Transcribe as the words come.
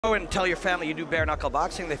Go and tell your family you do bare knuckle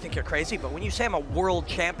boxing, they think you're crazy, but when you say I'm a world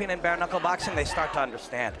champion in bare knuckle boxing, they start to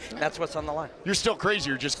understand. That's what's on the line. You're still crazy,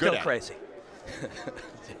 you're just good at it. Still crazy.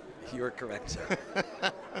 You were correct, sir.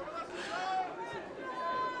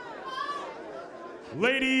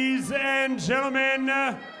 Ladies and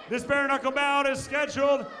gentlemen, this bare knuckle bout is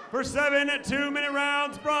scheduled for 7 2-minute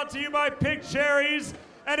rounds, brought to you by Pink Cherries,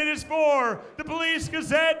 and it is for the Police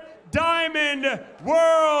Gazette Diamond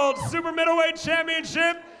World Super Middleweight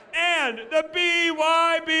Championship and the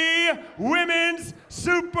BYB Women's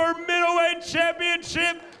Super Middleweight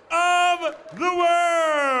Championship of the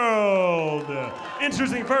world.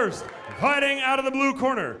 Introducing first, fighting out of the blue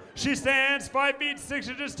corner. She stands 5 feet 6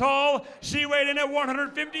 inches tall. She weighed in at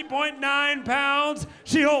 150.9 pounds.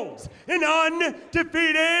 She holds an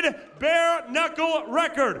undefeated bare knuckle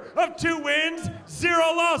record of 2 wins, 0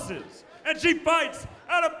 losses. And she fights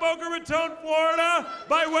out of Boca Raton, Florida,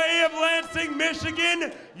 by way of Lansing,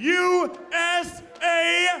 Michigan, USA,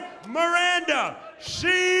 Miranda,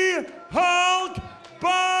 She-Hulk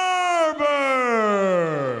Barber.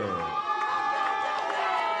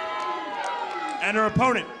 And her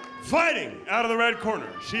opponent, fighting out of the red corner.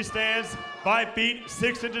 She stands 5 feet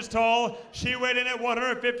 6 inches tall. She weighed in at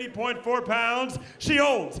 150.4 pounds. She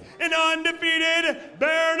holds an undefeated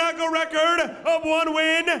bare knuckle record of 1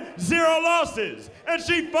 win, 0 losses. And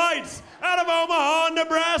she fights out of Omaha,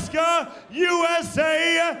 Nebraska,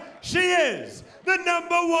 USA. She is the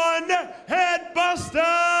 #1 head buster,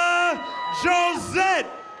 Jozette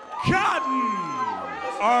Cotton.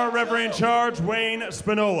 Our referee in charge, Wayne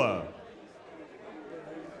Spinola.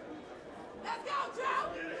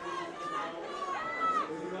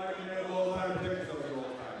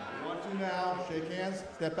 Now, shake hands,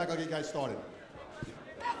 step back, I'll get you guys started.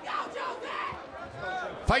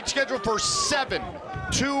 Fight scheduled for 7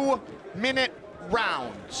 2-minute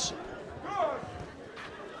rounds.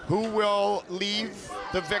 Who will leave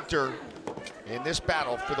the victor in this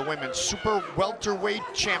battle for the Women's Super Welterweight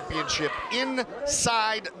Championship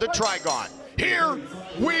inside the Trigon? Here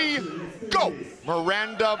we go.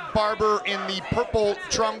 Miranda Barber in the purple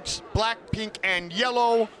trunks, black, pink, and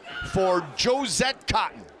yellow for Jozette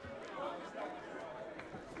Cotton.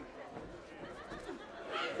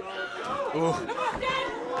 Ooh.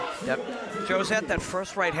 Yep. Jozette, that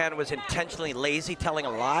first right hand was intentionally lazy, telling a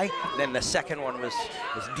lie. Then the second one was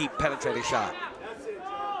deep, penetrating shot.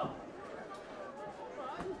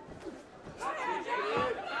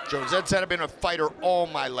 Jozette said, I've been a fighter all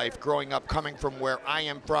my life growing up, coming from where I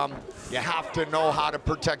am from. You have to know how to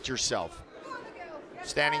protect yourself.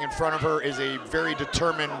 Standing in front of her is a very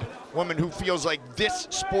determined woman who feels like this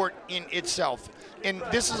sport in itself. And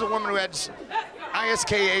this is a woman who has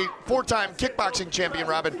ISKA 4-time kickboxing champion,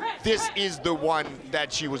 Robin. This is the one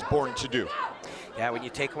that she was born to do. Yeah, when you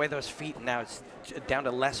take away those feet, now it's down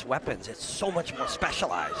to less weapons. It's so much more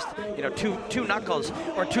specialized. You know, two knuckles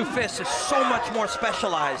or 2 fists is so much more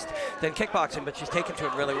specialized than kickboxing, but she's taken to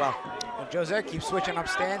it really well. Well, Jozette keeps switching up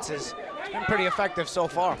stances. It's been pretty effective so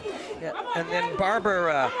far. Yeah, and then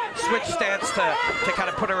Barber switched stance to kind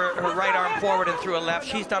of put her right arm forward and threw a left.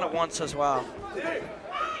 She's done it once as well.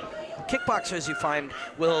 Kickboxers, you find,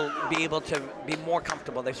 will be able to be more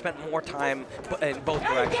comfortable. They've spent more time in both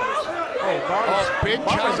directions. Oh,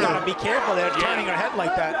 Barber's got to be careful there, turning her head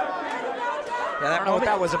like that. Yeah, I don't know what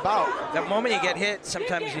that was about. That moment you get hit,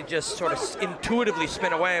 sometimes you just sort of intuitively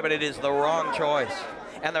spin away, but it is the wrong choice.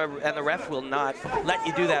 And the ref will not let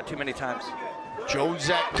you do that too many times.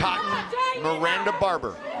 Jozette Cotton, Miranda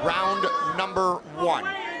Barber, round #1.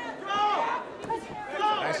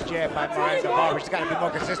 Nice jab by Miranda Barber. She's got to be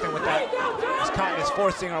more consistent with that. As Cotton is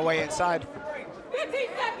forcing her way inside. 15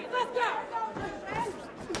 seconds, let's go.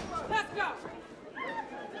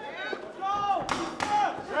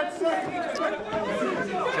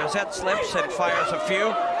 Jozette slips and fires a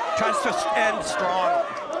few. Tries to end strong.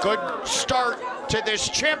 Good start to this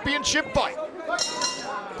championship fight.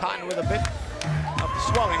 Cotton with a bit of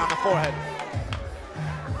swelling on the forehead.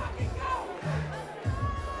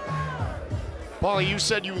 Paulie, you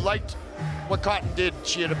said you liked what Cotton did.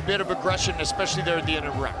 She had a bit of aggression, especially there at the end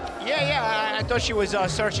of the round. Yeah, I thought she was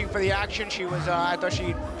searching for the action. I thought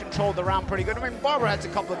she controlled the round pretty good. I mean, Barber has a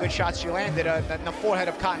couple of good shots she landed. The forehead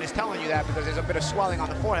of Cotton is telling you that because there's a bit of swelling on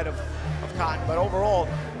the forehead of Cotton. But overall,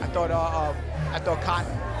 I thought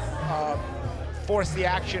Cotton forced the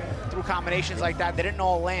action through combinations like that. They didn't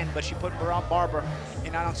all land, but she put Barber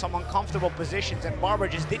in on some uncomfortable positions, and Barber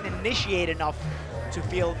just didn't initiate enough to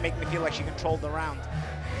make me feel like she controlled the round.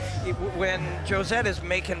 when Jozette is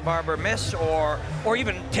making Barber miss or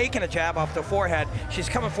even taking a jab off the forehead, she's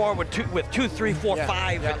coming forward with 2, 3, 4,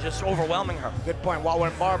 5 and just overwhelming her. Good point. While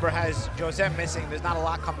when Barber has Jozette missing, there's not a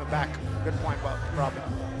lot coming back. Good point, Robin.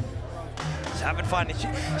 She's having fun.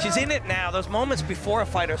 She's in it now. Those moments before a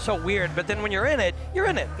fight are so weird, but then when you're in it, you're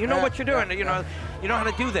in it. You know what you're doing. You know how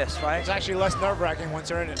to do this, right? It's actually less nerve-wracking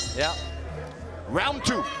once you're in it. Yeah. Round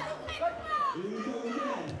 2.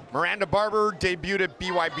 Miranda Barber debuted at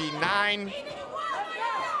BYB 9.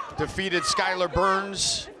 Defeated Skylar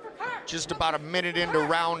Burns just about a minute into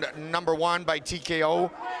round number 1 by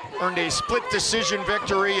TKO. Earned a split decision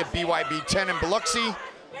victory at BYB 10 in Biloxi.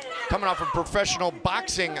 Coming off a professional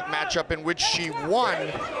boxing matchup in which she won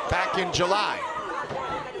back in July.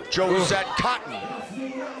 Jozette Cotton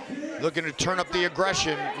looking to turn up the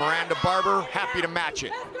aggression. Miranda Barber happy to match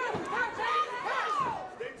it.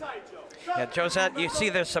 Yeah, Jozette, you see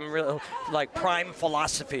there's some real, like, prime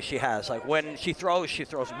philosophy she has. Like, when she throws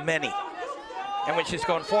many. And when she's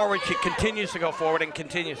going forward, she continues to go forward and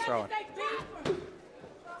continues throwing.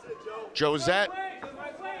 Jozette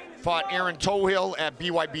fought Erin Tohill at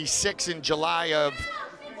BYB 6 in July of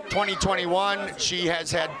 2021. She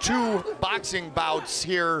has had 2 boxing bouts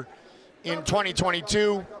here in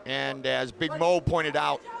 2022. And as Big Mo pointed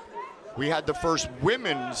out, we had the first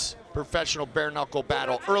women's professional bare knuckle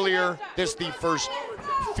battle earlier. This is the first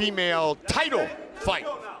female title fight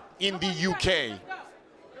in the UK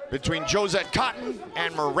between Jozette Cotton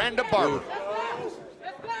and Miranda Barber.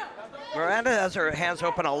 Miranda has her hands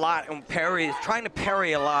open a lot and parries, trying to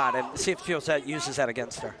parry a lot, and see if Jozette uses that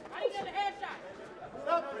against her.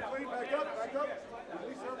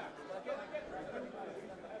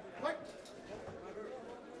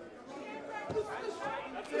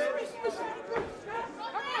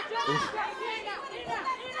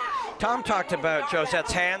 Tom talked about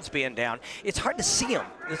Jozette's hands being down. It's hard to see them.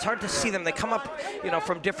 It's hard to see them. They come up,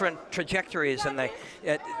 from different trajectories, and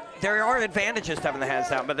there are advantages to having the hands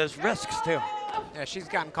down, but there's risks too. Yeah, she's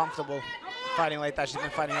gotten comfortable fighting like that. She's been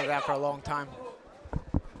fighting like that for a long time.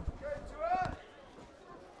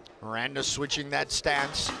 Miranda switching that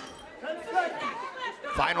stance.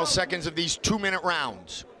 Final seconds of these 2-minute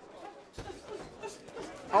rounds.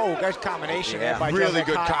 Oh, good combination there by really Jozette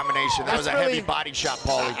good Cotton. combination. That was a heavy body shot,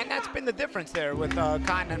 Paulie. And that's been the difference there with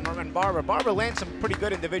Cotton and Barber. Barber lands some pretty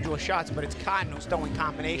good individual shots, but it's Cotton who's throwing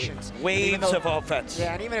combinations. Waves of offense.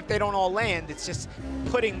 Yeah, and even if they don't all land, it's just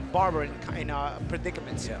putting Barber in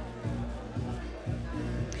predicaments. Yeah.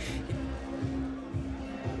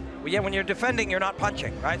 Well, yeah, when you're defending, you're not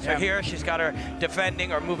punching, right? So here she's got her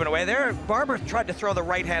defending or moving away. There, Barber tried to throw the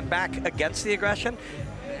right hand back against the aggression.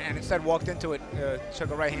 And instead walked into it, took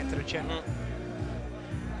a right hand to the chin.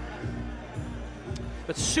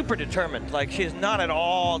 But super determined. Like, she's not at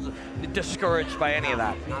all discouraged by any of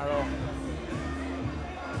that. Not at all.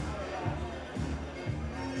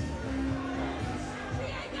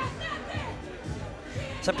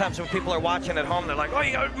 Sometimes when people are watching at home, they're like, oh,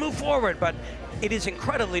 you gotta move forward. But it is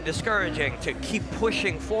incredibly discouraging to keep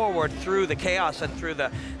pushing forward through the chaos and through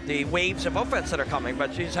the waves of offense that are coming.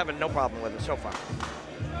 But she's having no problem with it so far.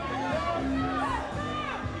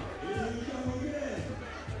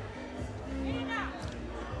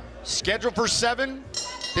 Scheduled for 7.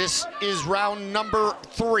 This is round number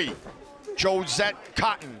 3. Jozette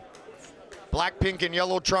Cotton. Black, pink, and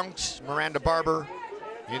yellow trunks. Miranda Barber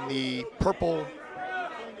in the purple,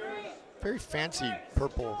 very fancy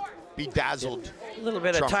purple, bedazzled A little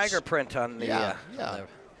bit trunks. of tiger print on the, Yeah. the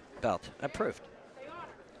belt. Approved.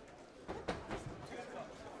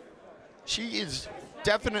 She is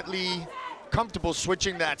definitely comfortable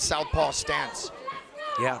switching that southpaw stance.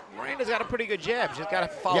 Yeah. Miranda's got a pretty good jab. She's got to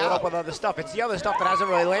follow it up with other stuff. It's the other stuff that hasn't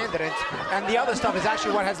really landed, and the other stuff is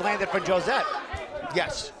actually what has landed for Jozette.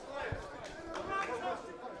 Yes.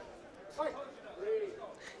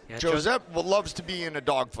 Yeah, Jozette loves to be in a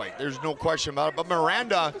dogfight. There's no question about it. But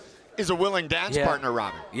Miranda is a willing dance partner,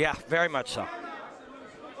 Robin. Yeah, very much so.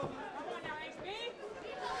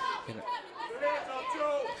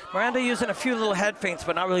 Miranda using a few little head feints,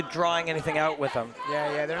 but not really drawing anything out with them.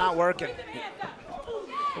 Yeah, they're not working.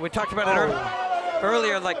 We talked about it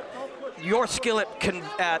earlier, like your skill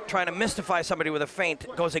at trying to mystify somebody with a feint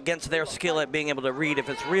goes against their skill at being able to read if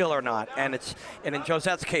it's real or not. And in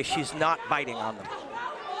Jozette's case, she's not biting on them.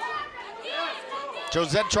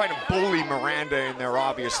 Jozette trying to bully Miranda in there,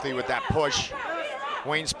 obviously, with that push.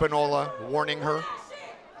 Wayne Spinola warning her.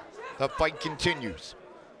 The fight continues.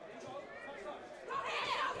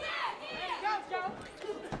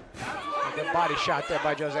 A good body shot there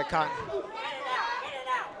by Jozette Cotton.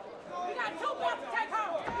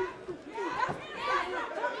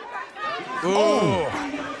 Ooh.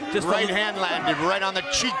 Just right hand landed right on the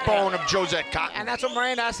cheekbone of Jozette Cotton. And that's what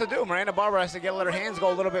Miranda has to do. Miranda Barber has to let her hands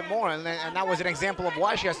go a little bit more, and that was an example of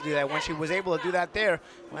why she has to do that. When she was able to do that there,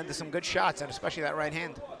 landed some good shots, and especially that right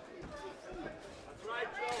hand.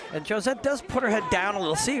 And Jozette does put her head down a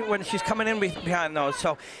little. See, when she's coming in behind those.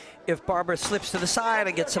 So if Barber slips to the side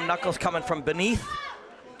and gets some knuckles coming from beneath.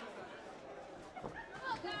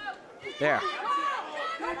 There.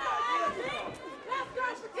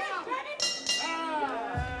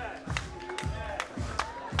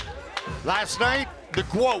 Last night, the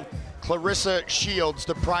quote, Clarissa Shields,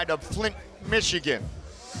 the pride of Flint, Michigan,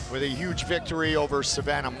 with a huge victory over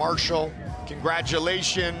Savannah Marshall.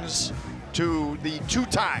 Congratulations to the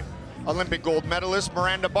two-time Olympic gold medalist,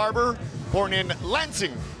 Miranda Barber, born in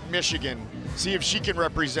Lansing, Michigan. See if she can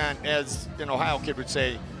represent, as an Ohio kid would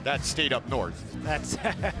say, that state up north. That's,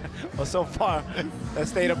 well, so far, the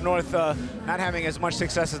state up north not having as much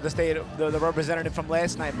success as the state, the representative from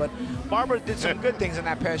last night. But Barber did some good things in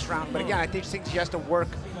that past round. But again, I think she has to work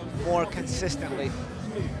more consistently.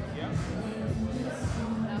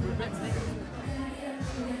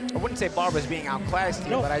 I wouldn't say Barber's being outclassed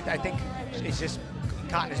here, but I think it's just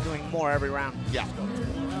Cotton is doing more every round. Yeah.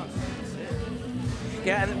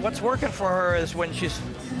 Yeah, and what's working for her is when she's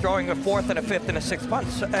throwing a fourth and a fifth and a sixth punch.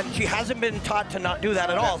 And she hasn't been taught to not do that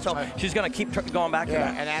at all, so she's going to keep going back to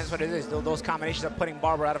that. And that's what it is. Those combinations are putting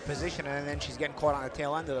Barber out of position, and then she's getting caught on the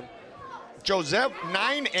tail end of them. Jozette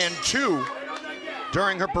 9-2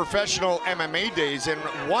 during her professional MMA days, and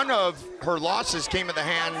one of her losses came at the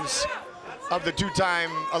hands of the two-time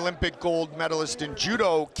Olympic gold medalist in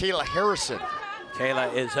judo, Kayla Harrison.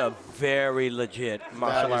 Kayla is a very legit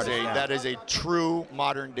martial artist. That is a true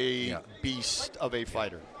modern-day beast of a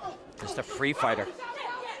fighter. Just a free fighter.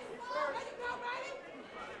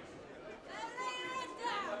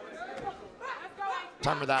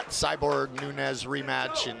 Time for that Cyborg Nunes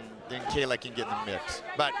rematch, and then Kayla can get in the mix.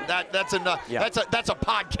 But that's enough. Yeah. That's a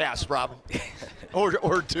podcast, Rob,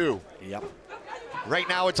 or two. Yep. Right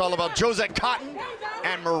now, it's all about Jozette Cotton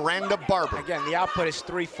and Miranda Barber. Again, the output is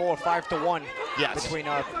 3-4, 5-1 between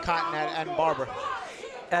Cotton and Barber.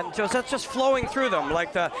 And Jozette's just flowing through them,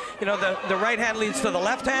 like the right hand leads to the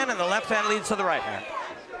left hand, and the left hand leads to the right hand.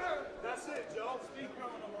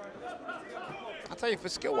 I'll tell you, for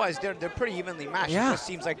skill-wise, they're pretty evenly matched. Yeah. It just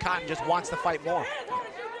seems like Cotton just wants to fight more.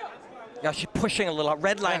 Yeah, she's pushing a little,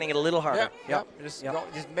 redlining it a little harder. Yep.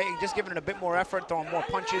 Just giving it a bit more effort, throwing more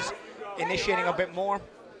punches, initiating a bit more.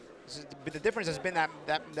 The difference has been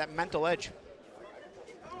that mental edge.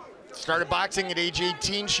 Started boxing at age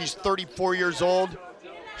 18. She's 34 years old.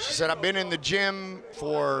 She said, I've been in the gym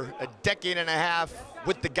for a decade and a half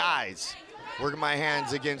with the guys, working my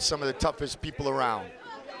hands against some of the toughest people around.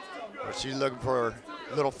 She's looking for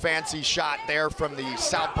a little fancy shot there from the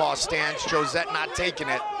southpaw stance. Jozette not taking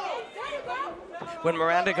it. When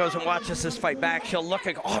Miranda goes and watches this fight back, she'll look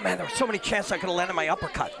and go, oh man, there were so many chances I could have landed my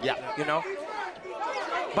uppercut. Yeah. You know?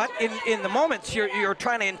 But in the moments, you're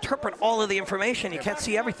trying to interpret all of the information. You can't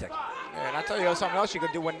see everything. Yeah, and I'll tell you something else you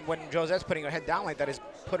could do when Josette's putting her head down like that is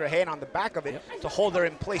put her hand on the back of it to hold her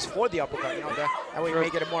in place for the uppercut. You know, that way you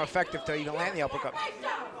make it more effective to even land the uppercut.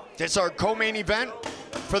 This is our co-main event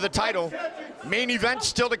for the title. Main event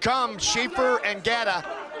still to come, Schaefer and Gata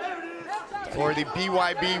for the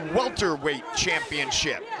BYB welterweight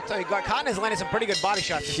championship. I'll tell you, Cotton has landed some pretty good body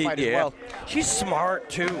shots this fight as well. She's smart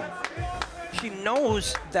too. She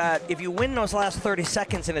knows that if you win those last 30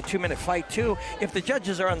 seconds in a 2-minute fight too, if the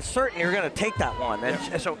judges are uncertain, you're going to take that one.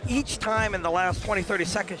 And so each time in the last 20, 30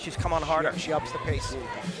 seconds, she's come on harder. She ups the pace.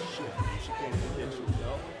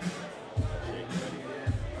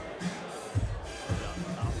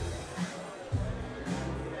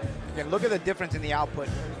 Again, look at the difference in the output.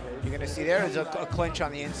 You're going to see there is a clinch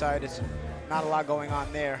on the inside. It's not a lot going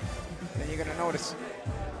on there. Then you're going to notice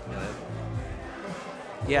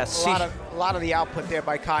Yes, a lot of the output there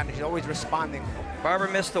by Cotton. She's always responding. Barber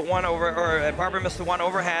missed the one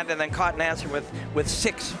overhand, and then Cotton answered with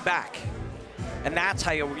 6 back. And that's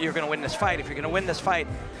how you're going to win this fight. If you're going to win this fight,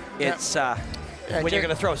 it's when you're going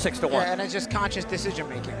to throw 6 to 1. Yeah, and it's just conscious decision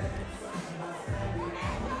making.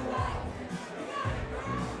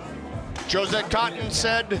 Jozette Cotton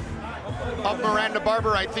said of Miranda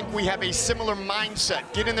Barber, I think we have a similar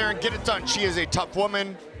mindset. Get in there and get it done. She is a tough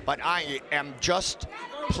woman, but I am just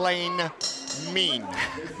plain mean.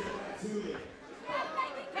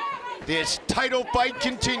 This title fight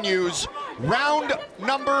continues. Round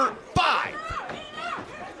number 5.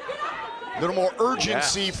 A little more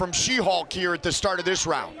urgency from She-Hulk here at the start of this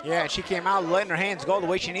round. Yeah, she came out letting her hands go the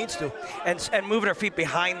way she needs to. And moving her feet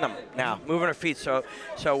behind them now, moving her feet. So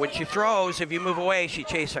when she throws, if you move away, she's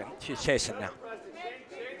chasing now.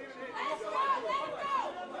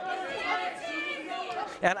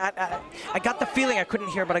 And I got the feeling, I couldn't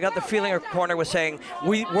hear, but I got the feeling her corner was saying,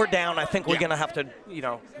 we're down. I think we're going to have to, you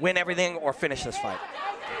know, win everything or finish this fight.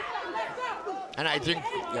 And I think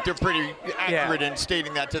they're pretty accurate in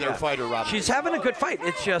stating that to their fighter, Robin. She's having a good fight.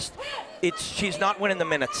 It's just, she's not winning the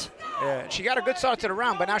minutes. Yeah, she got a good start to the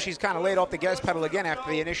round, but now she's kind of laid off the gas pedal again after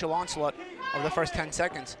the initial onslaught of the first 10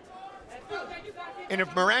 seconds. And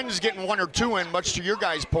if Miranda's getting 1 or 2 in, much to your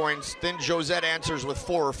guys' points, then Jozette answers with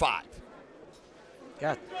 4 or 5.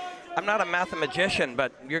 Yeah. I'm not a mathematician,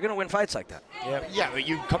 but you're going to win fights like that. Yep. Yeah, but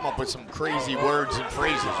you come up with some crazy words and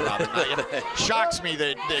phrases, Robin. It shocks me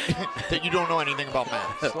that you don't know anything about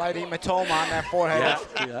math. Slight hematoma on that forehead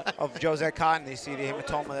of Jozette Cotton. You see the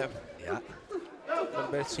hematoma there. Yeah. A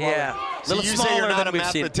little bit swollen. Yeah. So you say you're not a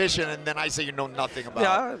mathematician, and then I say you know nothing about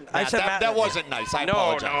Yeah, I said that wasn't nice. I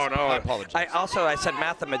apologize. No. I apologize. I said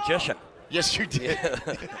mathematician. Yes, you did.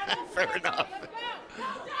 Fair enough.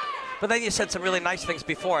 But then you said some really nice things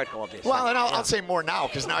before it, Goldie. Well, and I'll say more now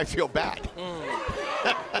because now I feel bad.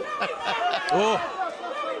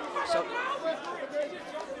 So,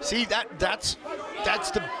 see, that's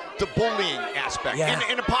the bullying aspect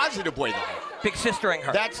in a positive way, though. big sistering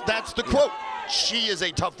her. That's the quote. She is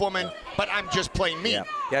a tough woman, but I'm just playing me.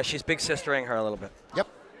 Yeah, she's big sistering her a little bit. Yep.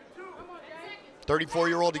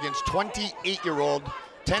 34-year-old against 28-year-old.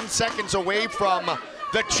 10 seconds away from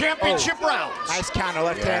the championship rounds. Nice counter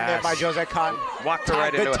left hand there by Jozette Cotton. Walked her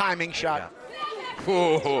right into it. Good timing shot.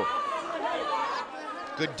 Ooh.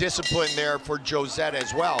 Good discipline there for Jozette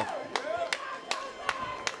as well.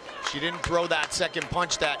 She didn't throw that second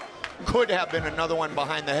punch that could have been another one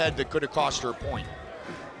behind the head that could have cost her a point.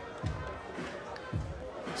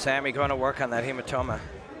 Sammy going to work on that hematoma.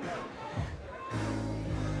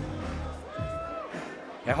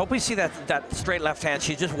 I hope we see that straight left hand.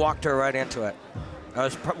 She just walked her right into it. That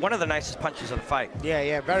was one of the nicest punches of the fight.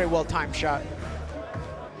 Yeah, very well timed shot.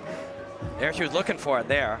 There she was looking for it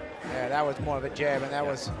there. Yeah, that was more of a jab, and that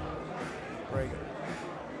was very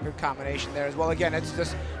good combination there as well. Again, it's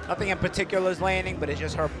just nothing in particular is landing, but it's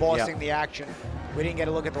just her bossing the action. We didn't get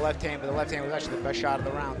a look at the left hand, but the left hand was actually the best shot of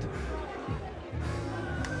the round.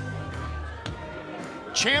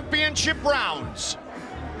 Championship rounds.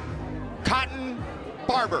 Cotton,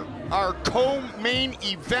 Barber, our co-main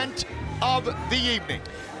event of the evening.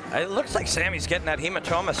 It looks like Sammy's getting that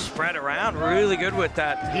hematoma spread around really good with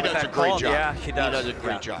that. He does a great job. Yeah, she does. He does a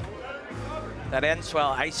great job. That end swell,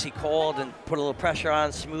 icy cold, and put a little pressure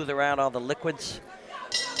on, smooth around all the liquids,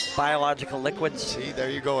 biological liquids. See, there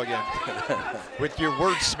you go again. With your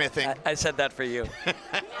wordsmithing. I said that for you.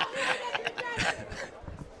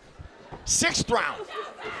 6th round.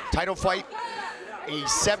 Title fight, a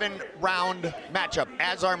 7-round matchup,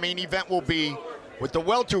 as our main event will be with the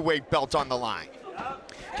welterweight belt on the line.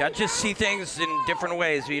 Judges see things in different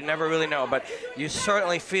ways. You never really know, but you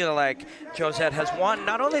certainly feel like Jozette has won.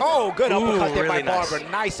 Not only. Oh, good uppercut there really by Barber.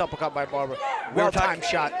 Nice uppercut by Barber. We were Well-timed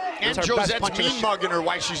shot. And Jozette's mean mugging her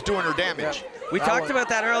while she's doing her damage. We talked about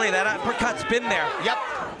that earlier. That uppercut's been there. Yep.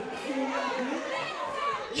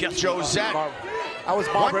 Just Jozette.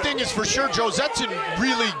 One thing is for sure, Jozette's in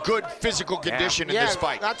really good physical condition in this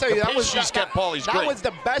fight. I'll tell you, that was she's kept Paulie's that great. was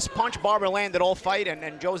the best punch Barber landed all fight, and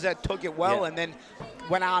Jozette took it well, and then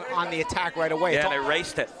went on the attack right away. Yeah, and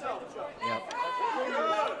erased it. Yep.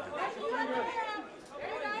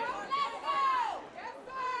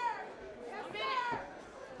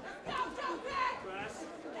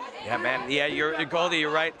 Yeah, man. Yeah, Goldie,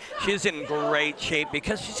 you're right. She's in great shape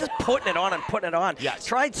because she's just putting it on and putting it on. Yes.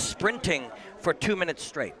 Tried sprinting for 2 minutes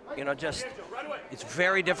straight. You know, just it's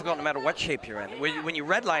very difficult no matter what shape you're in. When you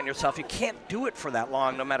redline yourself, you can't do it for that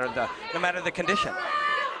long, no matter the condition.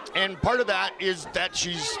 And part of that is that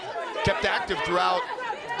she's kept active throughout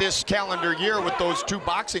this calendar year with those 2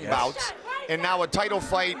 boxing bouts, and now a title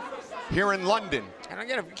fight here in London. And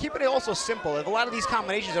again, keep it also simple. A lot of these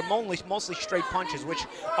combinations are mostly straight punches, which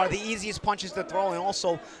are the easiest punches to throw and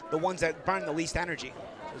also the ones that burn the least energy.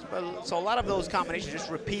 So a lot of those combinations just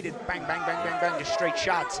repeated, bang, bang, bang, bang, bang, just straight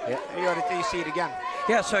shots. Yeah. You see it again.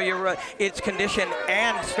 Yeah, so you're right. It's condition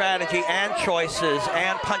and strategy and choices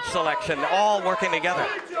and punch selection all working together.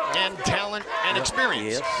 And talent and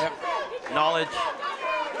experience. Yes. Knowledge.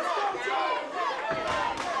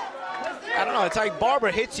 I don't know. It's like Barber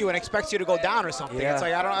hits you and expects you to go down or something. Yeah. It's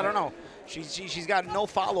like, I don't know. She's got no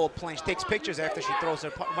follow-up plan. She takes pictures after she throws her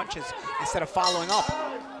punches instead of following up.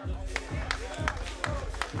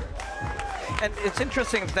 And it's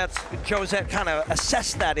interesting if that's Jozette kind of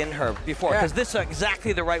assessed that in her before, because this is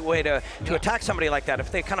exactly the right way to attack somebody like that.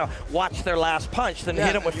 If they kind of watch their last punch, then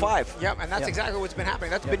hit them with 5. Yep, and that's exactly what's been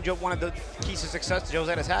happening. That's been one of the keys to success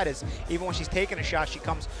Jozette has had, is even when she's taking a shot, she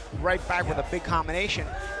comes right back with a big combination,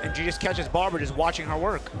 and she just catches Barber just watching her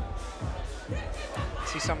work.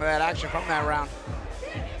 See some of that action from that round.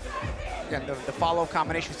 Again, the follow-up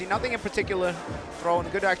combination. See nothing in particular throwing.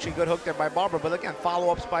 Good hook there by Barber, but again,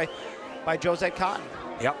 follow-ups by Jozette Cotton.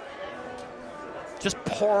 Yep. Just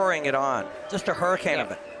pouring it on. Just a hurricane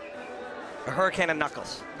of it. A hurricane of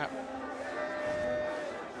knuckles. Yep.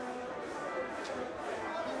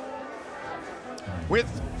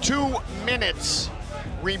 With 2 minutes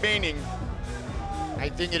remaining, I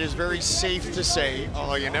think it is very safe to say,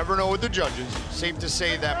 although you never know with the judges, safe to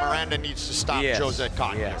say that Miranda needs to stop Jozette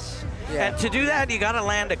Cotton. Yes. Yeah. And to do that, you got to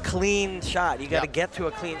land a clean shot. You got to get to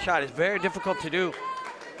a clean shot. It's very difficult to do.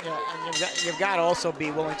 Yeah, and you've got to also be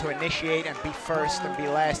willing to initiate and be first and be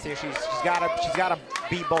last here. She's got to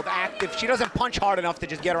be both active. She doesn't punch hard enough to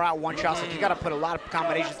just get her out one shot, so she's got to put a lot of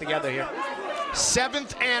combinations together here.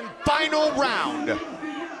 7th and final round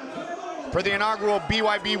for the inaugural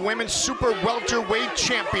BYB Women's Super Welterweight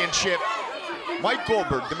Championship. Mike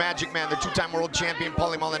Goldberg, the Magic Man, the 2-time world champion,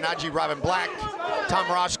 Paulie Malignaggi, Robin Black, Tom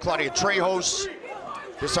Ross, Claudia Trejos.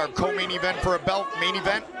 This is our co-main event for a belt. Main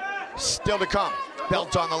event still to come.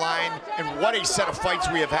 Belt on the line, and what a set of fights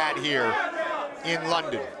we have had here in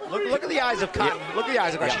London. Look at the eyes of Cotton. Look at the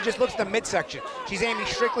eyes of Cotton. She just looks at the midsection. She's aiming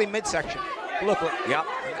strictly midsection. Look. Yep.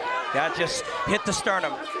 Yeah, just hit the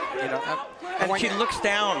sternum. You know. And she looks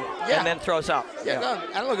down and then throws up. Yeah.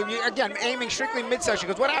 And look, again, aiming strictly midsection,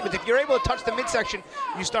 because what happens if you're able to touch the midsection,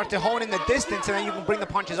 you start to hone in the distance, and then you can bring the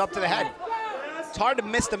punches up to the head. It's hard to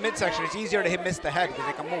miss the midsection. It's easier to miss the head because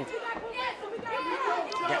they can move.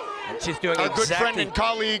 Yeah. And she's doing our good friend and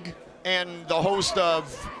colleague and the host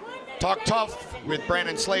of Talk Tough with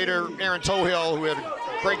Brandon Slater, Aaron Tohill, who had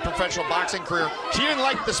a great professional boxing career. She didn't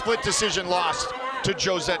like the split decision loss to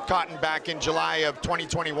Jozette Cotton back in July of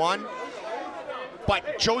 2021.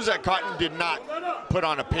 But Jozette Cotton did not put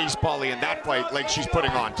on a pace, Paulie, in that fight like she's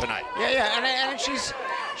putting on tonight. And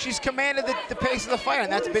she's commanded the pace of the fight,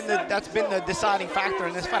 and that's been the deciding factor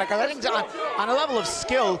in this fight. Because I think on a level of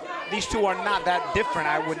skill, these two are not that different,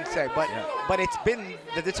 I wouldn't say. But it's been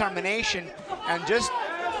the determination, and just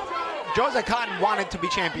Jozette Cotton wanted to be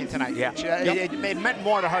champion tonight. Yeah. It meant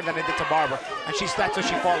more to her than it did to Barber, and that's what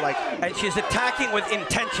she fought like. And she's attacking with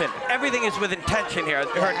intention. Everything is with intention here.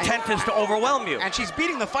 Her intent is to overwhelm you. And she's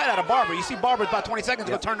beating the fight out of Barber. You see Barber's about 20 seconds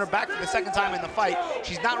ago turn her back for the 2nd time in the fight.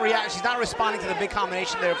 She's not responding to the big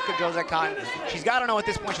combination there for Jozette Cotton. She's got to know at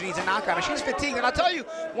this point she needs a knockout. And she's fatigued. And I'll tell you,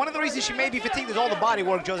 one of the reasons she may be fatigued is all the body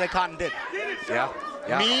work Jozette Cotton did. Yeah.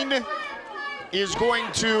 Mean is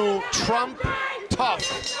going to trump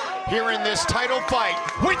tough here in this title fight,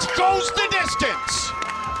 which goes the distance.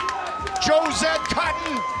 Jozette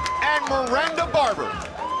Cotton and Miranda Barber.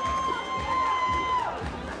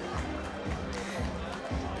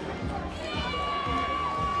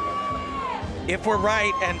 If we're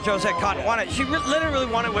right and Jozette Cotton won it, she literally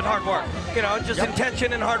won it with hard work. You know, just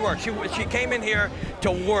intention and hard work. She came in here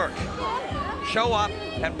to work, show up,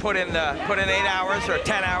 and put in 8 hours or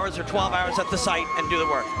 10 hours or 12 hours at the site and do the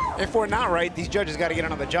work. If we're not right, these judges got to get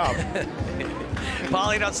another job.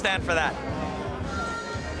 Paulie, don't stand for that.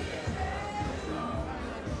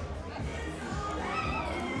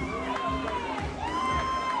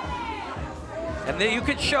 And then you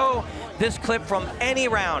could show this clip from any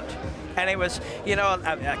round, and it was, you know,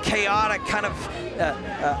 a chaotic kind of,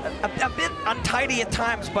 a bit untidy at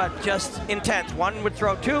times, but just intense. One would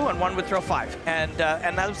throw 2 and one would throw 5, and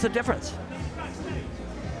that was the difference.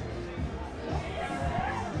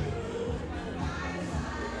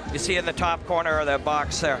 You see in the top corner of the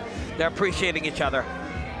box there, they're appreciating each other.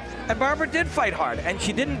 And Barber did fight hard, and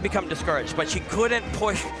she didn't become discouraged, but she couldn't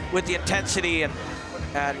push with the intensity and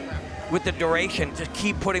with the duration, just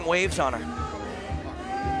keep putting waves on her.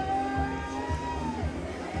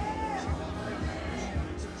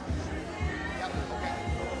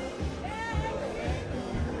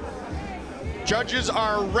 Judges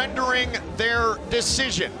are rendering their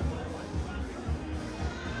decision.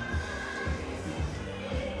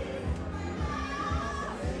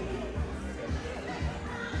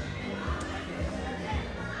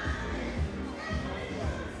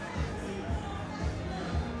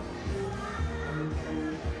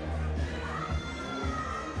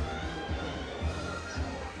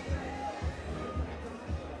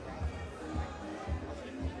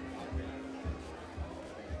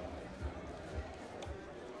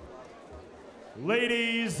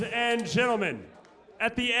 Ladies and gentlemen,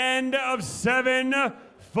 At the end of 7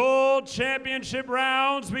 full championship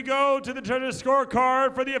rounds, we go to the judges'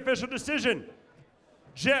 scorecard for the official decision.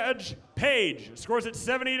 Judge Page scores at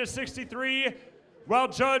 70-63, while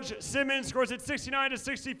Judge Simmons scores at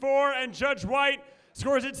 69-64, and Judge White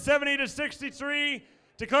scores at 70-63,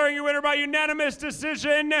 declaring your winner by unanimous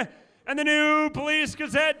decision, and the new Police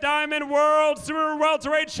Gazette Diamond World Super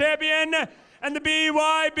Welterweight Champion, and the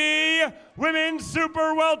BYB Women's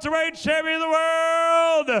Super Welterweight Champion of the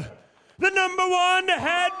World, the #1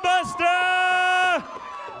 headbuster,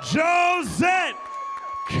 Jozette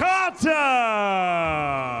Carter.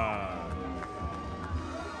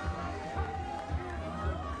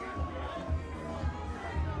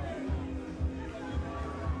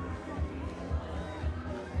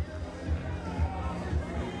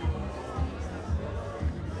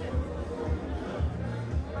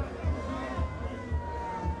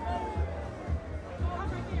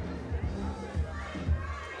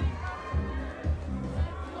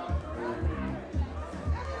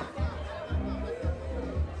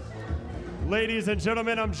 Ladies and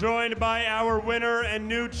gentlemen, I'm joined by our winner and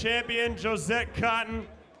new champion, Jozette Cotton.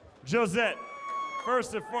 Jozette,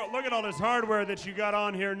 first and foremost, look at all this hardware that you got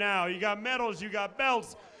on here now. You got medals, you got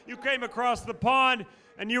belts. You came across the pond,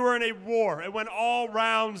 and you were in a war. It went all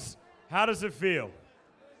rounds. How does it feel?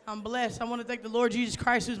 I'm blessed. I want to thank the Lord Jesus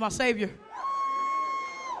Christ, who's my Savior.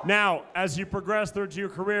 Now, as you progress through your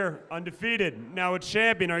career, undefeated, now a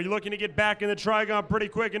champion, are you looking to get back in the Trigon pretty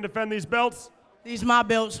quick and defend these belts? These are my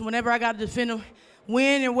belts. Whenever I got to defend them,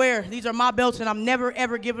 when and where, these are my belts, and I'm never,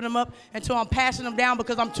 ever giving them up until I'm passing them down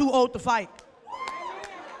because I'm too old to fight.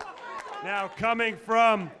 Now, coming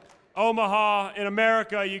from Omaha in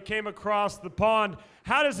America, you came across the pond.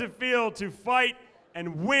 How does it feel to fight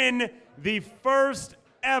and win the first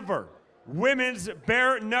ever Women's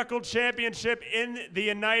Bare Knuckle Championship in the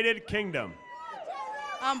United Kingdom?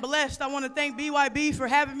 I'm blessed. I want to thank BYB for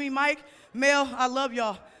having me, Mike. Mel, I love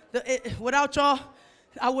y'all. Without y'all,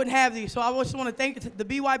 I wouldn't have these. So I just want to thank the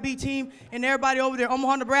BYB team and everybody over there,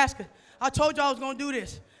 Omaha, Nebraska. I told y'all I was going to do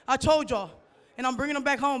this. I told y'all. And I'm bringing them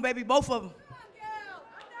back home, baby, both of them.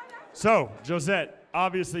 So, Jozette,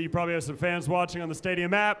 obviously you probably have some fans watching on the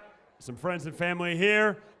stadium app, some friends and family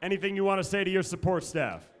here. Anything you want to say to your support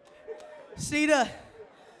staff? See, to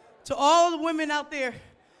all the women out there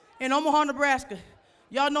in Omaha, Nebraska,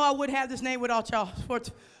 y'all know I wouldn't have this name without y'all.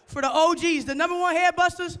 For the OGs, the #1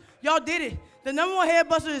 headbusters, y'all did it. The #1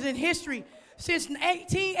 headbusters is in history. Since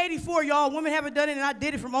 1884, y'all, women haven't done it, and I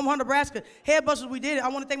did it from Omaha, Nebraska. Headbusters, we did it. I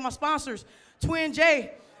want to thank my sponsors, Twin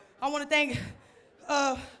J. I want to thank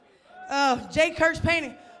J. Kirk's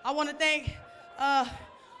Painting. I want to thank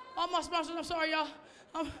all my sponsors. I'm sorry, y'all.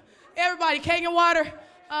 Everybody, Kagan Water,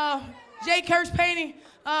 J. Kirk's Painting,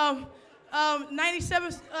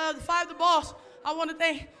 97 5 The Boss. I want to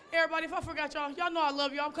thank everybody. If I forgot y'all, y'all know I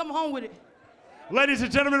love y'all. I'm coming home with it. Ladies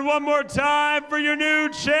and gentlemen, one more time for your new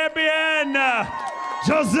champion,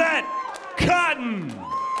 Jozette Cotton.